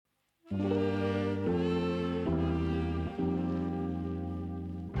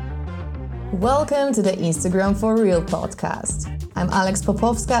Welcome to the Instagram for Real podcast. I'm Alex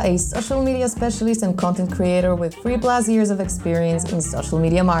Popowska, a social media specialist and content creator with 3+ years of experience in social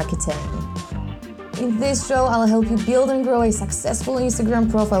media marketing. In this show, I'll help you build and grow a successful Instagram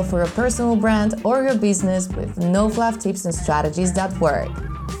profile for your personal brand or your business with no-fluff tips and strategies that work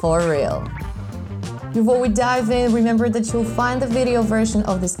for real. Before we dive in, remember that you'll find the video version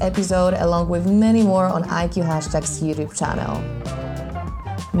of this episode along with many more on IQ Hashtag's YouTube channel.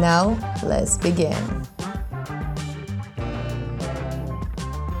 Now, let's begin.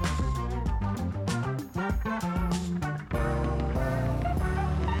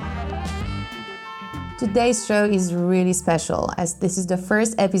 Today's show is really special as this is the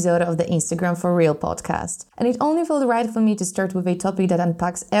first episode of the Instagram for Real podcast. And it only felt right for me to start with a topic that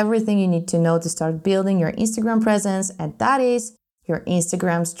unpacks everything you need to know to start building your Instagram presence, and that is your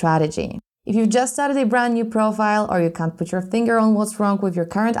Instagram strategy. If you've just started a brand new profile or you can't put your finger on what's wrong with your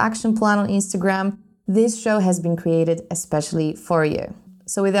current action plan on Instagram, this show has been created especially for you.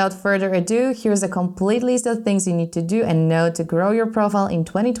 So without further ado, here's a complete list of things you need to do and know to grow your profile in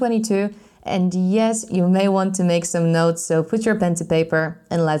 2022. And yes, you may want to make some notes, so put your pen to paper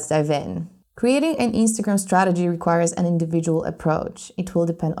and let's dive in. Creating an Instagram strategy requires an individual approach. It will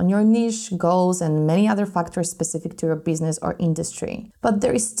depend on your niche, goals, and many other factors specific to your business or industry. But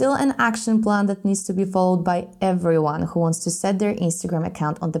there is still an action plan that needs to be followed by everyone who wants to set their Instagram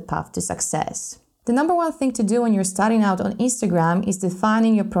account on the path to success. The number one thing to do when you're starting out on Instagram is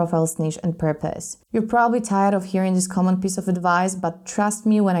defining your profile's niche and purpose. You're probably tired of hearing this common piece of advice, but trust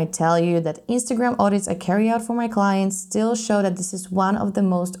me when I tell you that Instagram audits I carry out for my clients still show that this is one of the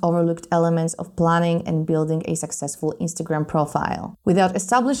most overlooked elements of planning and building a successful Instagram profile. Without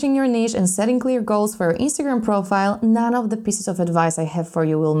establishing your niche and setting clear goals for your Instagram profile, none of the pieces of advice I have for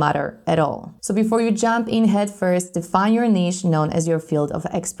you will matter at all. So before you jump in head first, define your niche known as your field of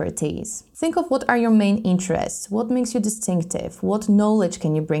expertise. Think of what are your main interests? What makes you distinctive? What knowledge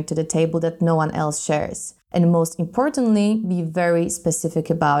can you bring to the table that no one else shares? And most importantly, be very specific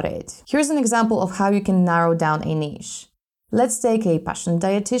about it. Here's an example of how you can narrow down a niche. Let's take a passionate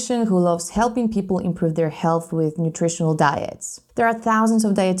dietitian who loves helping people improve their health with nutritional diets. There are thousands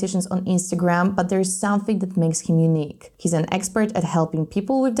of dietitians on Instagram, but there's something that makes him unique. He's an expert at helping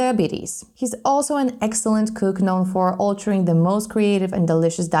people with diabetes. He's also an excellent cook known for altering the most creative and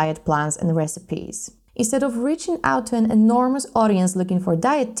delicious diet plans and recipes. Instead of reaching out to an enormous audience looking for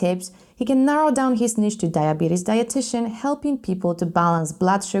diet tips, he can narrow down his niche to diabetes dietitian, helping people to balance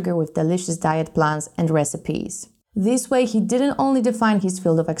blood sugar with delicious diet plans and recipes. This way, he didn't only define his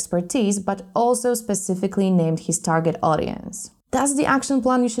field of expertise, but also specifically named his target audience. That's the action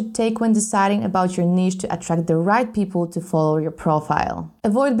plan you should take when deciding about your niche to attract the right people to follow your profile.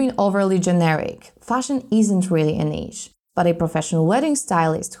 Avoid being overly generic. Fashion isn't really a niche, but a professional wedding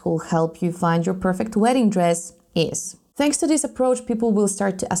stylist who will help you find your perfect wedding dress is. Thanks to this approach, people will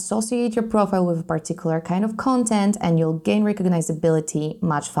start to associate your profile with a particular kind of content and you'll gain recognizability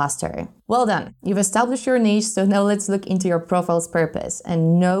much faster. Well done! You've established your niche, so now let's look into your profile's purpose.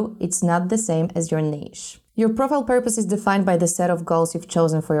 And no, it's not the same as your niche. Your profile purpose is defined by the set of goals you've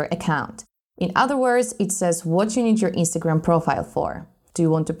chosen for your account. In other words, it says what you need your Instagram profile for. Do you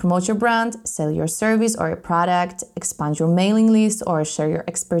want to promote your brand, sell your service or a product, expand your mailing list, or share your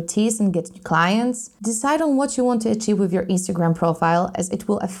expertise and get new clients? Decide on what you want to achieve with your Instagram profile, as it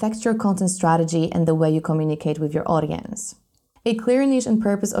will affect your content strategy and the way you communicate with your audience. A clear niche and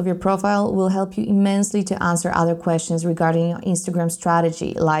purpose of your profile will help you immensely to answer other questions regarding your Instagram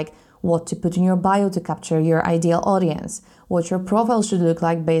strategy, like what to put in your bio to capture your ideal audience, what your profile should look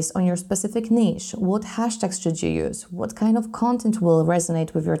like based on your specific niche, what hashtags should you use, what kind of content will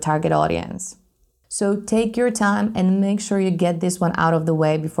resonate with your target audience. So take your time and make sure you get this one out of the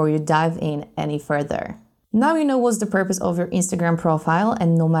way before you dive in any further. Now you know what's the purpose of your Instagram profile,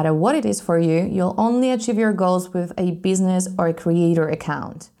 and no matter what it is for you, you'll only achieve your goals with a business or a creator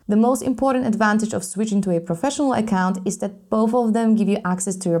account. The most important advantage of switching to a professional account is that both of them give you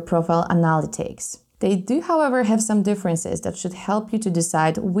access to your profile analytics. They do, however, have some differences that should help you to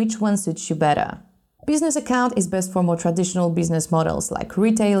decide which one suits you better. Business account is best for more traditional business models like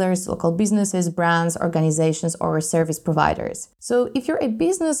retailers, local businesses, brands, organizations, or service providers. So if you're a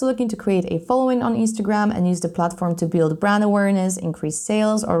business looking to create a following on Instagram and use the platform to build brand awareness, increase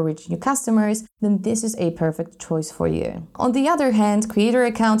sales, or reach new customers, then this is a perfect choice for you. On the other hand, creator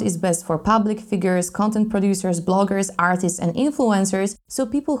account is best for public figures, content producers, bloggers, artists, and influencers, so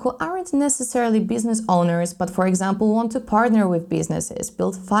people who aren't necessarily business owners, but for example want to partner with businesses,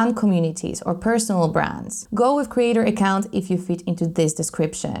 build fan communities, or personal brands. Go with creator account if you fit into this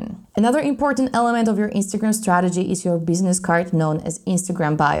description. Another important element of your Instagram strategy is your business card known as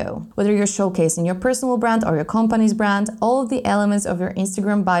Instagram bio. Whether you're showcasing your personal brand or your company's brand, all of the elements of your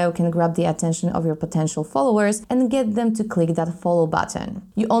Instagram bio can grab the attention of your potential followers and get them to click that follow button.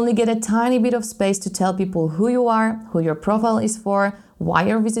 You only get a tiny bit of space to tell people who you are, who your profile is for, why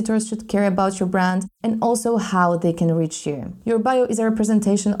your visitors should care about your brand, and also how they can reach you. Your bio is a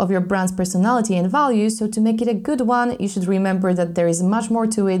representation of your brand's personality and values, so to make it a good one, you should remember that there is much more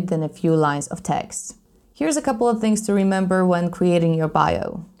to it than a few lines of text. Here's a couple of things to remember when creating your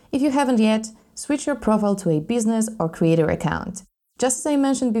bio. If you haven't yet, switch your profile to a business or creator account. Just as I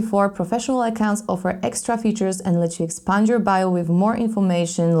mentioned before, professional accounts offer extra features and let you expand your bio with more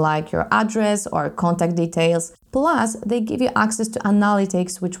information like your address or contact details. Plus, they give you access to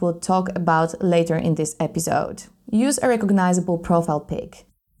analytics, which we'll talk about later in this episode. Use a recognizable profile pic.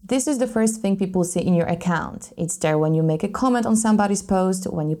 This is the first thing people see in your account. It's there when you make a comment on somebody's post,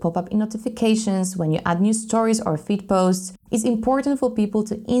 when you pop up in notifications, when you add new stories or feed posts. It's important for people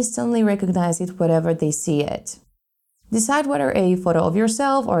to instantly recognize it wherever they see it. Decide whether a photo of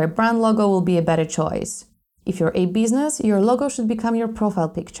yourself or a brand logo will be a better choice. If you're a business, your logo should become your profile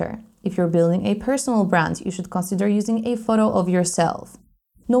picture. If you're building a personal brand, you should consider using a photo of yourself.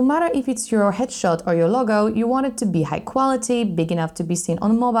 No matter if it's your headshot or your logo, you want it to be high quality, big enough to be seen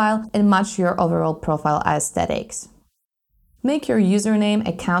on mobile, and match your overall profile aesthetics. Make your username,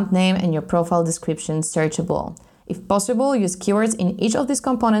 account name, and your profile description searchable. If possible, use keywords in each of these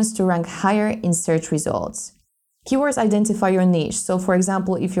components to rank higher in search results. Keywords identify your niche, so for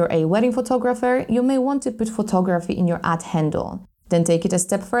example, if you're a wedding photographer, you may want to put photography in your ad handle. Then take it a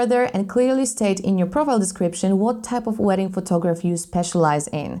step further and clearly state in your profile description what type of wedding photography you specialize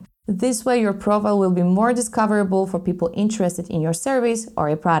in. This way, your profile will be more discoverable for people interested in your service or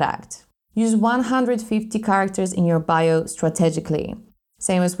a product. Use 150 characters in your bio strategically.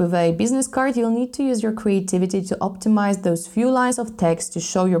 Same as with a business card, you'll need to use your creativity to optimize those few lines of text to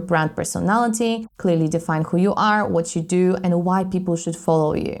show your brand personality, clearly define who you are, what you do, and why people should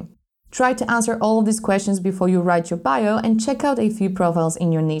follow you. Try to answer all of these questions before you write your bio and check out a few profiles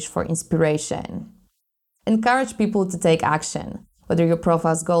in your niche for inspiration. Encourage people to take action. Whether your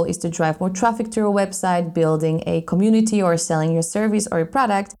profile's goal is to drive more traffic to your website, building a community, or selling your service or a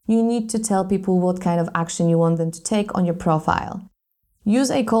product, you need to tell people what kind of action you want them to take on your profile.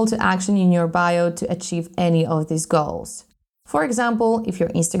 Use a call to action in your bio to achieve any of these goals. For example, if your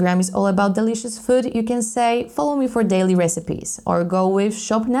Instagram is all about delicious food, you can say, follow me for daily recipes, or go with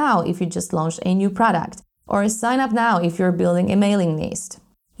shop now if you just launched a new product, or sign up now if you're building a mailing list.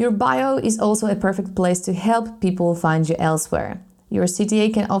 Your bio is also a perfect place to help people find you elsewhere. Your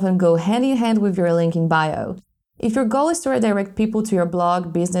CTA can often go hand in hand with your link in bio. If your goal is to redirect people to your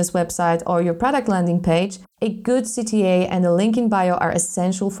blog, business website, or your product landing page, a good CTA and a link in bio are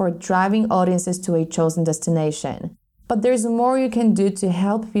essential for driving audiences to a chosen destination. But there's more you can do to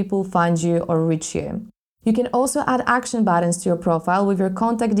help people find you or reach you. You can also add action buttons to your profile with your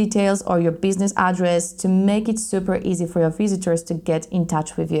contact details or your business address to make it super easy for your visitors to get in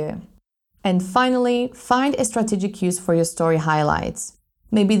touch with you. And finally, find a strategic use for your story highlights.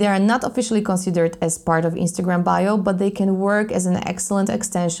 Maybe they are not officially considered as part of Instagram bio, but they can work as an excellent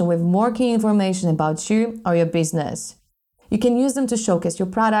extension with more key information about you or your business. You can use them to showcase your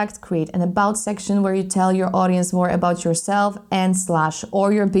product, create an about section where you tell your audience more about yourself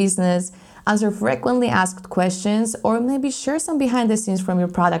or your business, answer frequently asked questions, or maybe share some behind the scenes from your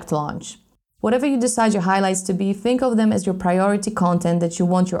product launch. Whatever you decide your highlights to be, think of them as your priority content that you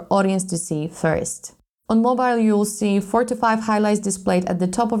want your audience to see first. On mobile, you'll see 4 to 5 highlights displayed at the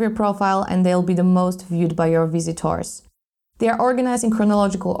top of your profile, and they'll be the most viewed by your visitors. They are organized in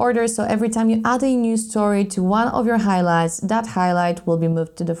chronological order, so every time you add a new story to one of your highlights, that highlight will be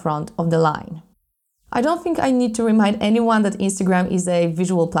moved to the front of the line. I don't think I need to remind anyone that Instagram is a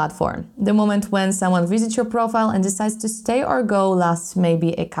visual platform. The moment when someone visits your profile and decides to stay or go lasts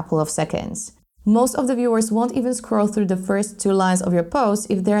maybe a couple of seconds. Most of the viewers won't even scroll through the first 2 lines of your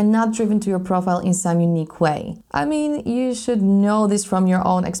post if they're not driven to your profile in some unique way. I mean, you should know this from your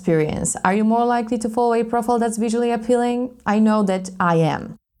own experience. Are you more likely to follow a profile that's visually appealing? I know that I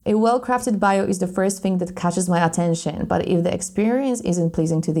am. A well-crafted bio is the first thing that catches my attention, but if the experience isn't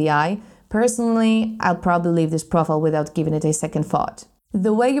pleasing to the eye, personally, I'll probably leave this profile without giving it a second thought.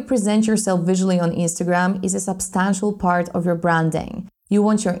 The way you present yourself visually on Instagram is a substantial part of your branding. You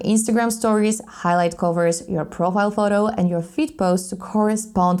want your Instagram stories, highlight covers, your profile photo, and your feed posts to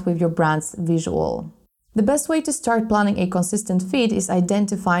correspond with your brand's visual. The best way to start planning a consistent feed is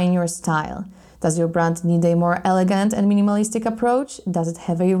identifying your style. Does your brand need a more elegant and minimalistic approach? Does it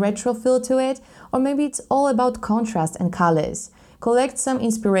have a retro feel to it? Or maybe it's all about contrast and colors. Collect some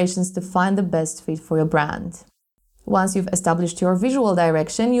inspirations to find the best fit for your brand. Once you've established your visual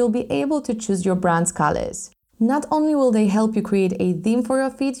direction, you'll be able to choose your brand's colors. Not only will they help you create a theme for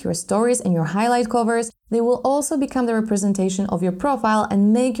your feed, your stories, and your highlight covers, they will also become the representation of your profile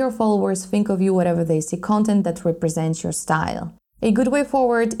and make your followers think of you whenever they see content that represents your style. A good way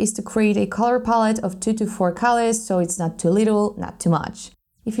forward is to create a color palette of 2 to 4 colors, so it's not too little, not too much.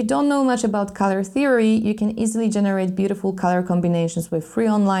 If you don't know much about color theory, you can easily generate beautiful color combinations with free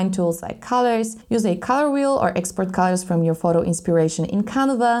online tools like Colors, use a color wheel or export colors from your photo inspiration in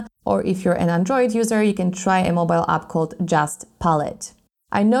Canva, or if you're an Android user, you can try a mobile app called Just Palette.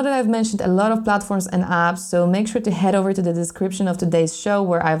 I know that I've mentioned a lot of platforms and apps, so make sure to head over to the description of today's show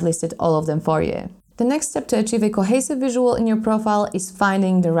where I've listed all of them for you. The next step to achieve a cohesive visual in your profile is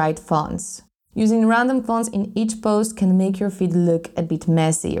finding the right fonts. Using random fonts in each post can make your feed look a bit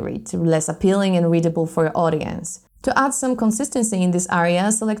messy, less appealing and readable for your audience. To add some consistency in this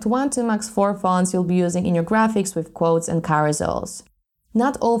area, select 1 to max 4 fonts you'll be using in your graphics with quotes and carousels.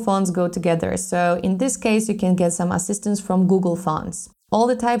 Not all fonts go together, so in this case you can get some assistance from Google Fonts. All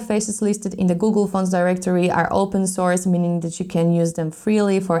the typefaces listed in the Google Fonts directory are open source, meaning that you can use them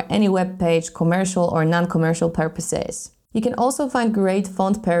freely for any web page, commercial or non-commercial purposes. You can also find great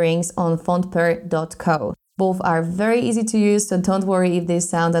font pairings on fontpair.co. Both are very easy to use, so don't worry if they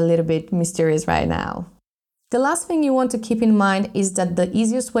sound a little bit mysterious right now. The last thing you want to keep in mind is that the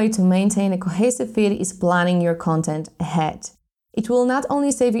easiest way to maintain a cohesive feed is planning your content ahead. It will not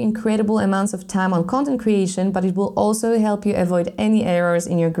only save you incredible amounts of time on content creation, but it will also help you avoid any errors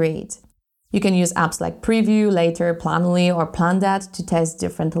in your grid. You can use apps like Preview, Later, Planoly, or PlanThat to test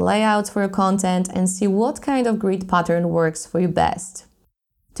different layouts for your content and see what kind of grid pattern works for you best.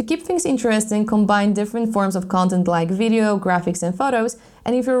 To keep things interesting, combine different forms of content like video, graphics, and photos,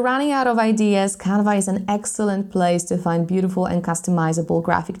 and if you're running out of ideas, Canva is an excellent place to find beautiful and customizable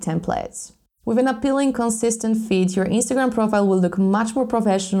graphic templates. With an appealing, consistent feed, your Instagram profile will look much more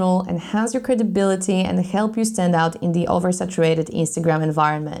professional, enhance your credibility, and help you stand out in the oversaturated Instagram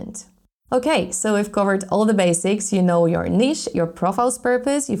environment. Okay, so we've covered all the basics. You know your niche, your profile's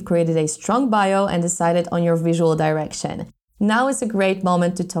purpose, you've created a strong bio, and decided on your visual direction. Now is a great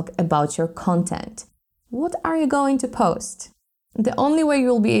moment to talk about your content. What are you going to post? The only way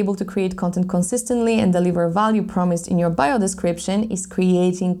you'll be able to create content consistently and deliver value promised in your bio description is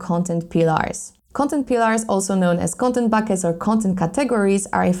creating content pillars. Content pillars, also known as content buckets or content categories,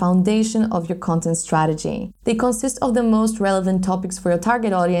 are a foundation of your content strategy. They consist of the most relevant topics for your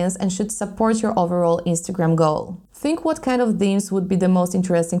target audience and should support your overall Instagram goal. Think what kind of themes would be the most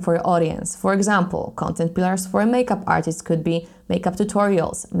interesting for your audience. For example, content pillars for a makeup artist could be makeup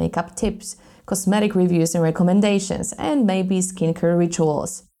tutorials, makeup tips, cosmetic reviews and recommendations, and maybe skincare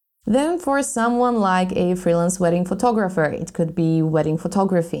rituals. Then for someone like a freelance wedding photographer, it could be wedding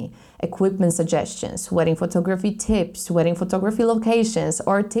photography, equipment suggestions, wedding photography tips, wedding photography locations,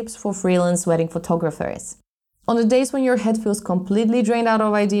 or tips for freelance wedding photographers. On the days when your head feels completely drained out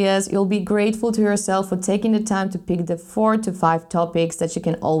of ideas, you'll be grateful to yourself for taking the time to pick the 4 to 5 topics that you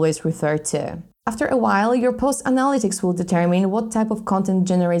can always refer to. After a while, your post analytics will determine what type of content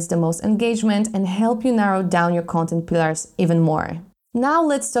generates the most engagement and help you narrow down your content pillars even more. Now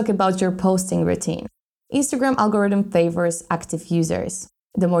let's talk about your posting routine. Instagram algorithm favors active users.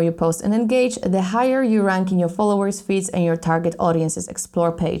 The more you post and engage, the higher you rank in your followers' feeds and your target audience's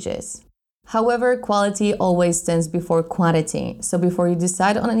explore pages. However, quality always stands before quantity, so before you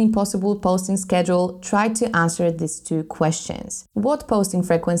decide on an impossible posting schedule, try to answer these 2 questions. What posting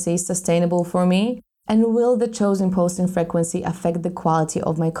frequency is sustainable for me? And will the chosen posting frequency affect the quality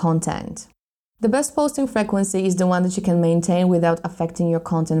of my content? The best posting frequency is the one that you can maintain without affecting your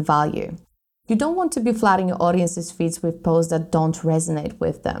content value. You don't want to be flooding your audience's feeds with posts that don't resonate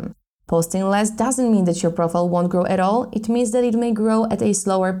with them. Posting less doesn't mean that your profile won't grow at all. It means that it may grow at a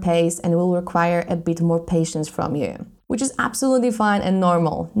slower pace and will require a bit more patience from you, which is absolutely fine and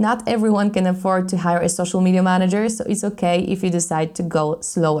normal. Not everyone can afford to hire a social media manager, so it's okay if you decide to go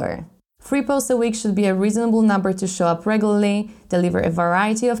slower. 3 posts a week should be a reasonable number to show up regularly, deliver a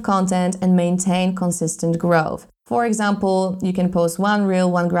variety of content, and maintain consistent growth. For example, you can post 1 reel,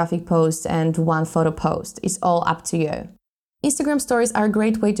 1 graphic post, and 1 photo post. It's all up to you. Instagram stories are a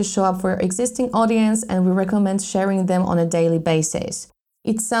great way to show up for your existing audience, and we recommend sharing them on a daily basis.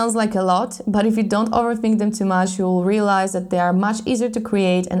 It sounds like a lot, but if you don't overthink them too much, you'll realize that they are much easier to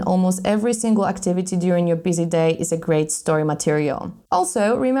create, and almost every single activity during your busy day is a great story material.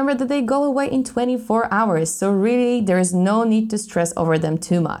 Also, remember that they go away in 24 hours, so really there is no need to stress over them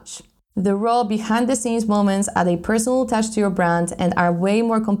too much. The raw, behind-the-scenes moments add a personal touch to your brand and are way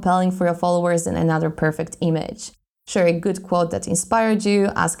more compelling for your followers than another perfect image. Share a good quote that inspired you,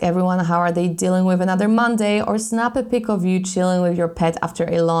 ask everyone how are they dealing with another Monday, or snap a pic of you chilling with your pet after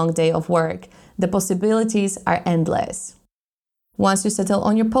a long day of work. The possibilities are endless. Once you settle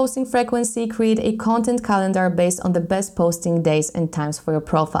on your posting frequency, create a content calendar based on the best posting days and times for your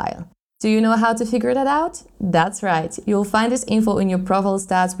profile. Do you know how to figure that out? That's right, you'll find this info in your profile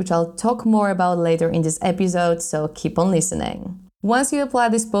stats, which I'll talk more about later in this episode, so keep on listening. Once you apply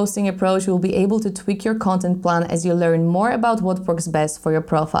this posting approach, you'll be able to tweak your content plan as you learn more about what works best for your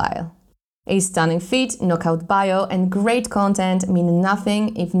profile. A stunning feed, knockout bio, and great content mean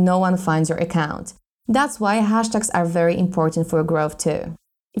nothing if no one finds your account. That's why hashtags are very important for growth too.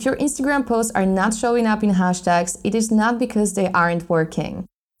 If your Instagram posts are not showing up in hashtags, it is not because they aren't working.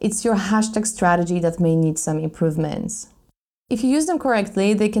 It's your hashtag strategy that may need some improvements. If you use them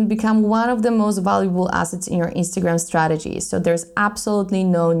correctly, they can become one of the most valuable assets in your Instagram strategy, so there's absolutely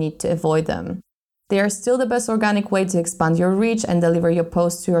no need to avoid them. They are still the best organic way to expand your reach and deliver your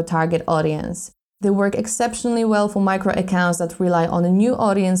posts to your target audience. They work exceptionally well for micro accounts that rely on new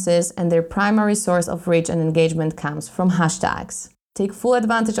audiences, and their primary source of reach and engagement comes from hashtags. Take full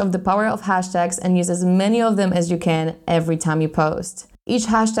advantage of the power of hashtags and use as many of them as you can every time you post. Each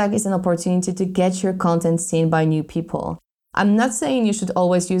hashtag is an opportunity to get your content seen by new people. I'm not saying you should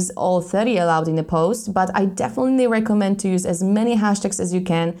always use all 30 allowed in a post, but I definitely recommend to use as many hashtags as you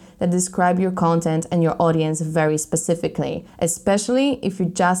can that describe your content and your audience very specifically, especially if you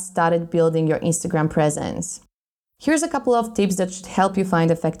just started building your Instagram presence. Here's a couple of tips that should help you find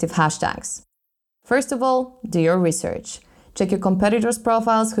effective hashtags. First of all, do your research. Check your competitors'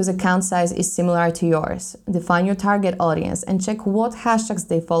 profiles whose account size is similar to yours. Define your target audience and check what hashtags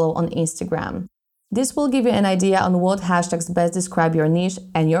they follow on Instagram. This will give you an idea on what hashtags best describe your niche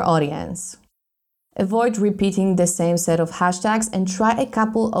and your audience. Avoid repeating the same set of hashtags and try a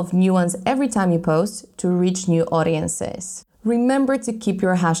couple of new ones every time you post to reach new audiences. Remember to keep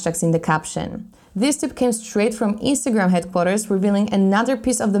your hashtags in the caption. This tip came straight from Instagram headquarters, revealing another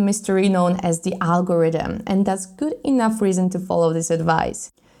piece of the mystery known as the algorithm, and that's good enough reason to follow this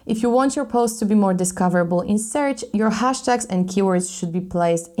advice. If you want your post to be more discoverable in search, your hashtags and keywords should be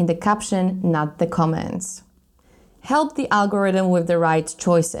placed in the caption, not the comments. Help the algorithm with the right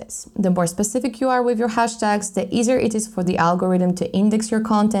choices. The more specific you are with your hashtags, the easier it is for the algorithm to index your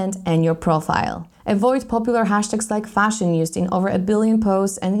content and your profile. Avoid popular hashtags like fashion used in over 1 billion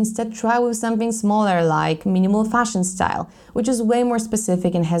posts and instead try with something smaller like minimal fashion style, which is way more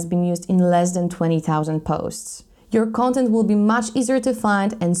specific and has been used in less than 20,000 posts. Your content will be much easier to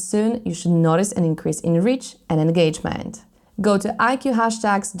find and soon you should notice an increase in reach and engagement. Go to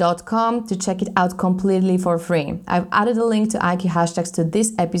iqhashtags.com to check it out completely for free. I've added a link to IQ Hashtags to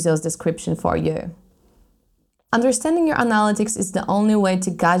this episode's description for you. Understanding your analytics is the only way to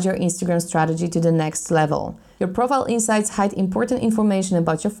guide your Instagram strategy to the next level. Your profile insights hide important information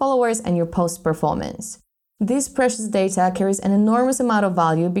about your followers and your post performance. This precious data carries an enormous amount of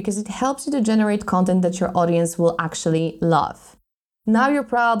value because it helps you to generate content that your audience will actually love. Now you're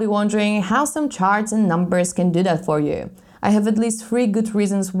probably wondering how some charts and numbers can do that for you. I have at least 3 good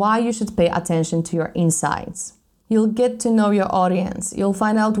reasons why you should pay attention to your insights. You'll get to know your audience. You'll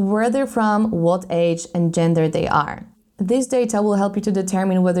find out where they're from, what age and gender they are. This data will help you to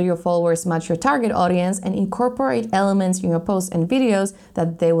determine whether your followers match your target audience and incorporate elements in your posts and videos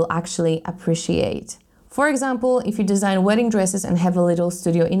that they will actually appreciate. For example, if you design wedding dresses and have a little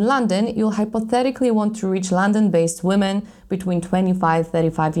studio in London, you'll hypothetically want to reach London-based women between 25 and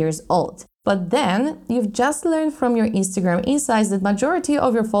 35 years old. But then, you've just learned from your Instagram insights that majority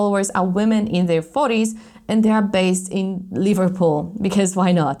of your followers are women in their 40s and they are based in Liverpool, because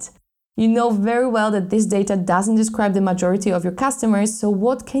why not? You know very well that this data doesn't describe the majority of your customers, so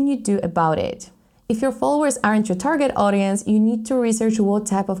what can you do about it? If your followers aren't your target audience, you need to research what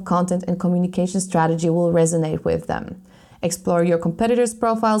type of content and communication strategy will resonate with them. Explore your competitors'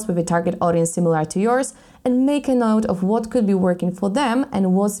 profiles with a target audience similar to yours and make a note of what could be working for them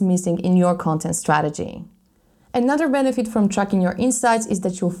and what's missing in your content strategy. Another benefit from tracking your insights is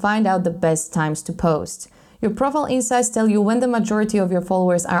that you'll find out the best times to post. Your profile insights tell you when the majority of your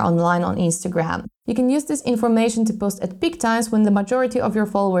followers are online on Instagram. You can use this information to post at peak times when the majority of your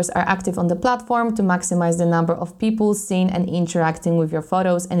followers are active on the platform to maximize the number of people seen and interacting with your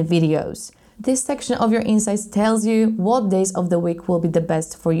photos and videos. This section of your insights tells you what days of the week will be the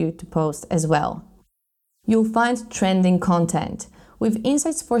best for you to post as well. You'll find trending content. With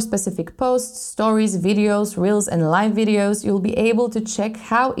insights for specific posts, stories, videos, reels, and live videos, you'll be able to check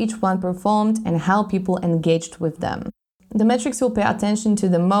how each one performed and how people engaged with them. The metrics you'll pay attention to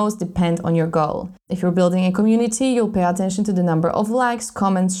the most depend on your goal. If you're building a community, you'll pay attention to the number of likes,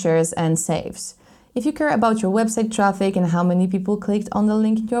 comments, shares, and saves. If you care about your website traffic and how many people clicked on the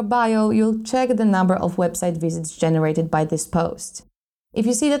link in your bio, you'll check the number of website visits generated by this post. If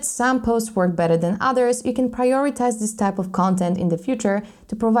you see that some posts work better than others, you can prioritize this type of content in the future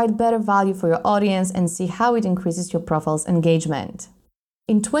to provide better value for your audience and see how it increases your profile's engagement.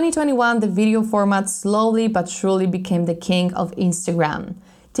 In 2021, the video format slowly but surely became the king of Instagram.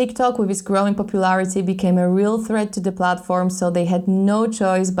 TikTok, with its growing popularity, became a real threat to the platform, so they had no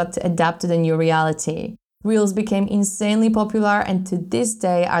choice but to adapt to the new reality. Reels became insanely popular and to this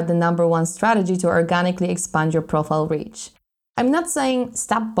day are the #1 strategy to organically expand your profile reach. I'm not saying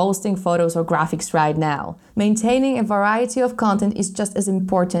stop posting photos or graphics right now. Maintaining a variety of content is just as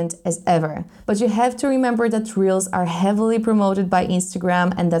important as ever. But you have to remember that Reels are heavily promoted by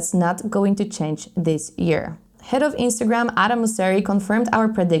Instagram and that's not going to change this year. Head of Instagram, Adam Mosseri, confirmed our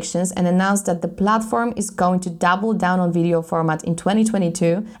predictions and announced that the platform is going to double down on video format in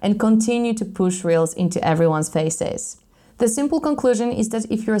 2022 and continue to push Reels into everyone's faces. The simple conclusion is that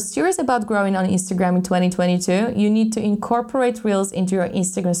if you're serious about growing on Instagram in 2022, you need to incorporate Reels into your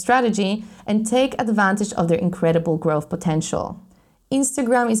Instagram strategy and take advantage of their incredible growth potential.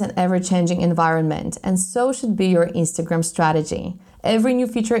 Instagram is an ever-changing environment, and so should be your Instagram strategy. Every new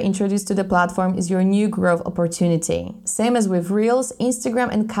feature introduced to the platform is your new growth opportunity. Same as with Reels,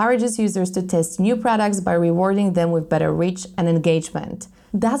 Instagram encourages users to test new products by rewarding them with better reach and engagement.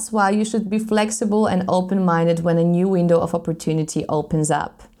 That's why you should be flexible and open-minded when a new window of opportunity opens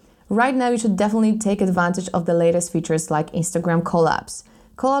up. Right now, you should definitely take advantage of the latest features like Instagram collabs.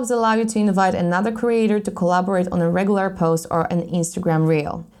 Collabs allow you to invite another creator to collaborate on a regular post or an Instagram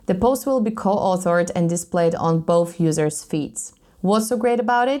reel. The post will be co-authored and displayed on both users' feeds. What's so great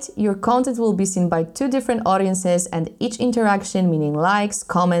about it? Your content will be seen by 2 different audiences and each interaction, meaning likes,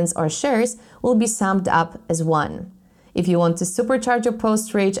 comments, or shares, will be summed up as one. If you want to supercharge your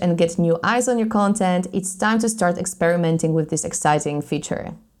post reach and get new eyes on your content, it's time to start experimenting with this exciting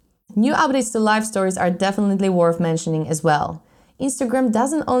feature. New updates to live stories are definitely worth mentioning as well. Instagram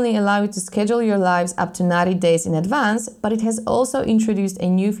doesn't only allow you to schedule your lives up to 90 days in advance, but it has also introduced a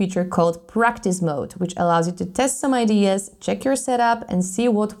new feature called Practice Mode, which allows you to test some ideas, check your setup, and see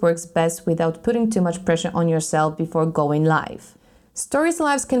what works best without putting too much pressure on yourself before going live. Stories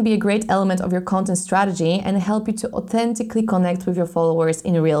lives can be a great element of your content strategy and help you to authentically connect with your followers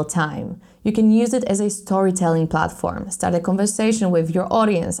in real time. You can use it as a storytelling platform, start a conversation with your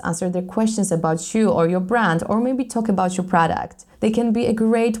audience, answer their questions about you or your brand, or maybe talk about your product. They can be a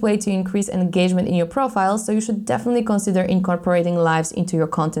great way to increase engagement in your profile, so you should definitely consider incorporating lives into your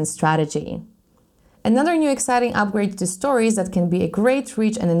content strategy. Another new exciting upgrade to stories that can be a great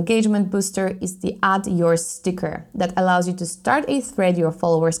reach and engagement booster is the Add Yours sticker that allows you to start a thread your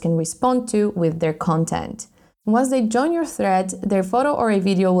followers can respond to with their content. Once they join your thread, their photo or a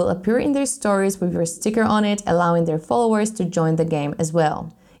video will appear in their stories with your sticker on it, allowing their followers to join the game as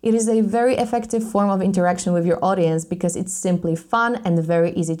well. It is a very effective form of interaction with your audience because it's simply fun and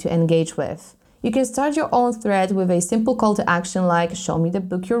very easy to engage with. You can start your own thread with a simple call to action like "Show me the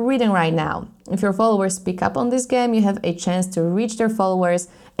book you're reading right now." If your followers pick up on this game, you have a chance to reach their followers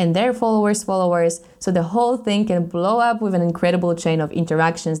and their followers' followers, so the whole thing can blow up with an incredible chain of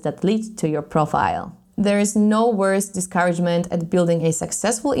interactions that lead to your profile. There is no worse discouragement at building a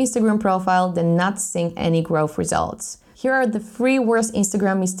successful Instagram profile than not seeing any growth results. Here are the 3 worst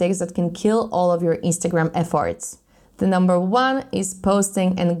Instagram mistakes that can kill all of your Instagram efforts. The number 1 is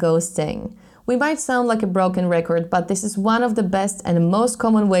posting and ghosting. We might sound like a broken record, but this is one of the best and most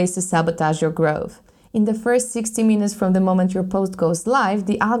common ways to sabotage your growth. In the first 60 minutes from the moment your post goes live,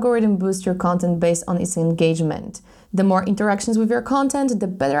 the algorithm boosts your content based on its engagement. The more interactions with your content, the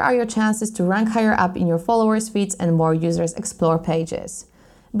better are your chances to rank higher up in your followers' feeds and more users explore pages.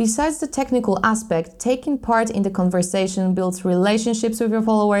 Besides the technical aspect, taking part in the conversation builds relationships with your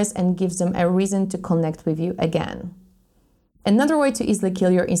followers and gives them a reason to connect with you again. Another way to easily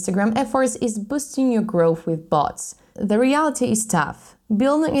kill your Instagram efforts is boosting your growth with bots. The reality is tough.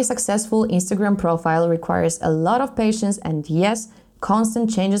 Building a successful Instagram profile requires a lot of patience, and yes,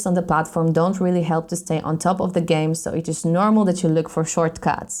 constant changes on the platform don't really help to stay on top of the game, so it is normal that you look for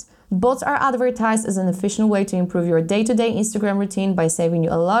shortcuts. Bots are advertised as an efficient way to improve your day-to-day Instagram routine by saving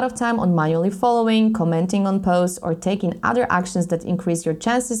you a lot of time on manually following, commenting on posts, or taking other actions that increase your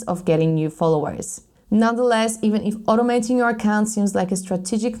chances of getting new followers. Nonetheless, even if automating your account seems like a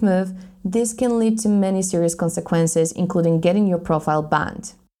strategic move, this can lead to many serious consequences, including getting your profile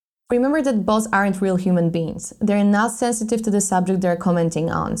banned. Remember that bots aren't real human beings. They're not sensitive to the subject they're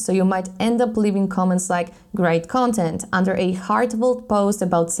commenting on, so you might end up leaving comments like "great content" under a heartfelt post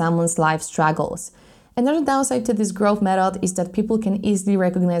about someone's life struggles. Another downside to this growth method is that people can easily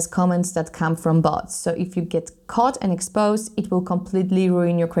recognize comments that come from bots, so if you get caught and exposed, it will completely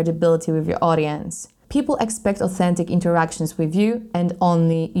ruin your credibility with your audience. People expect authentic interactions with you and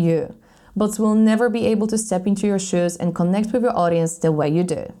only you. Bots will never be able to step into your shoes and connect with your audience the way you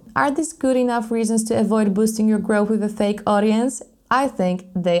do. Are these good enough reasons to avoid boosting your growth with a fake audience? I think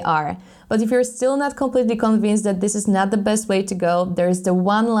they are. But if you're still not completely convinced that this is not the best way to go, there is the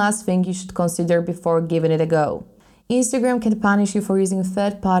one last thing you should consider before giving it a go. Instagram can punish you for using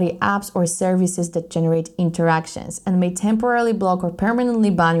third-party apps or services that generate interactions and may temporarily block or permanently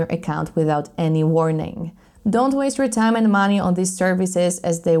ban your account without any warning. Don't waste your time and money on these services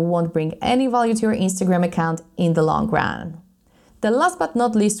as they won't bring any value to your Instagram account in the long run. The last but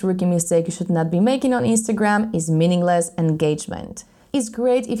not least rookie mistake you should not be making on Instagram is meaningless engagement. It's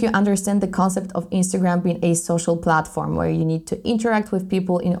great if you understand the concept of Instagram being a social platform where you need to interact with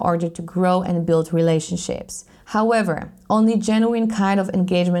people in order to grow and build relationships. However, only genuine kind of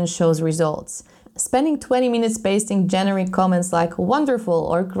engagement shows results. Spending 20 minutes pasting generic comments like "wonderful"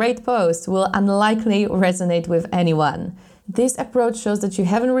 or "great post" will unlikely resonate with anyone. This approach shows that you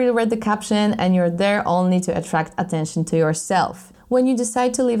haven't really read the caption and you're there only to attract attention to yourself. When you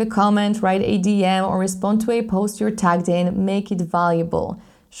decide to leave a comment, write a DM, or respond to a post you're tagged in, make it valuable.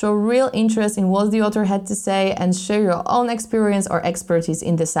 Show real interest in what the author had to say and share your own experience or expertise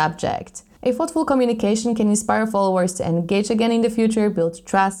in the subject. A thoughtful communication can inspire followers to engage again in the future, build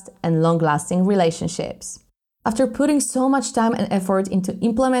trust, and long-lasting relationships. After putting so much time and effort into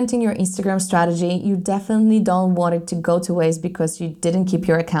implementing your Instagram strategy, you definitely don't want it to go to waste because you didn't keep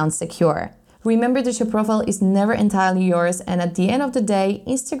your account secure. Remember that your profile is never entirely yours, and at the end of the day,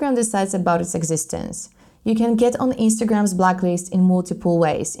 Instagram decides about its existence. You can get on Instagram's blacklist in multiple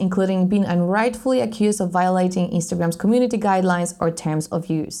ways, including being unrightfully accused of violating Instagram's community guidelines or terms of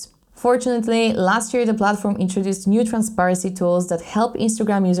use. Fortunately, last year the platform introduced new transparency tools that help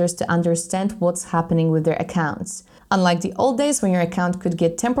Instagram users to understand what's happening with their accounts. Unlike the old days when your account could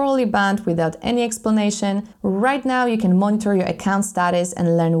get temporarily banned without any explanation, right now you can monitor your account status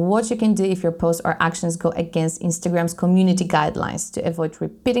and learn what you can do if your posts or actions go against Instagram's community guidelines to avoid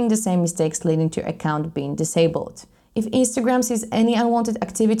repeating the same mistakes leading to your account being disabled. If Instagram sees any unwanted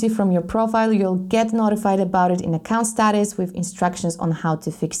activity from your profile, you'll get notified about it in account status with instructions on how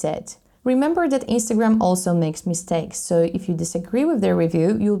to fix it. Remember that Instagram also makes mistakes, so if you disagree with their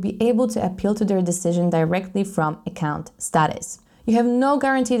review, you'll be able to appeal to their decision directly from account status. You have no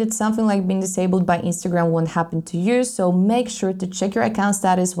guarantee that something like being disabled by Instagram won't happen to you, so make sure to check your account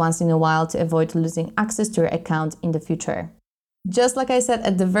status once in a while to avoid losing access to your account in the future. Just like I said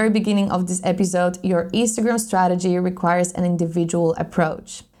at the very beginning of this episode, your Instagram strategy requires an individual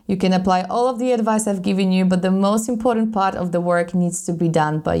approach. You can apply all of the advice I've given you, but the most important part of the work needs to be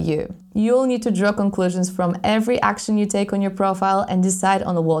done by you. You'll need to draw conclusions from every action you take on your profile and decide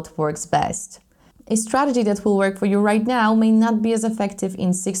on what works best. A strategy that will work for you right now may not be as effective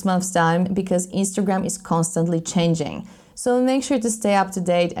in 6 months' time because Instagram is constantly changing. So make sure to stay up to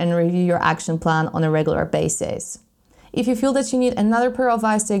date and review your action plan on a regular basis. If you feel that you need another pair of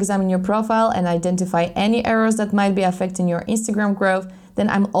eyes to examine your profile and identify any errors that might be affecting your Instagram growth, then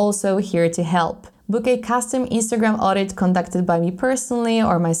I'm also here to help. Book a custom Instagram audit conducted by me personally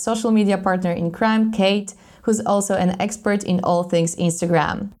or my social media partner in crime, Kate, who's also an expert in all things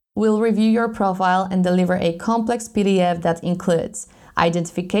Instagram. We'll review your profile and deliver a complex PDF that includes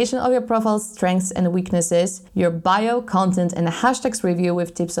identification of your profile's strengths and weaknesses, your bio, content, and hashtags review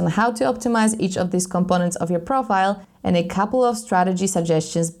with tips on how to optimize each of these components of your profile, and a couple of strategy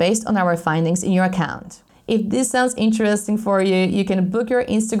suggestions based on our findings in your account. If this sounds interesting for you, you can book your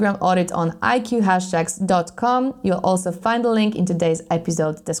Instagram audit on iqhashtags.com. You'll also find the link in today's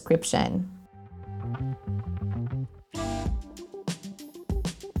episode description.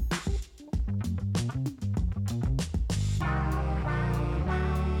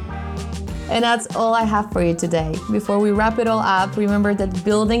 And that's all I have for you today. Before we wrap it all up, remember that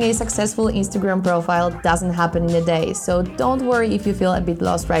building a successful Instagram profile doesn't happen in a day, so don't worry if you feel a bit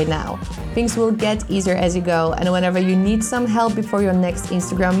lost right now. Things will get easier as you go, and whenever you need some help before your next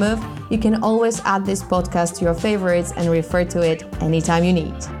Instagram move, you can always add this podcast to your favorites and refer to it anytime you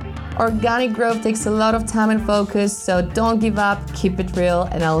need. Organic growth takes a lot of time and focus, so don't give up, keep it real,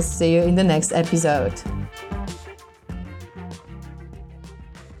 and I'll see you in the next episode.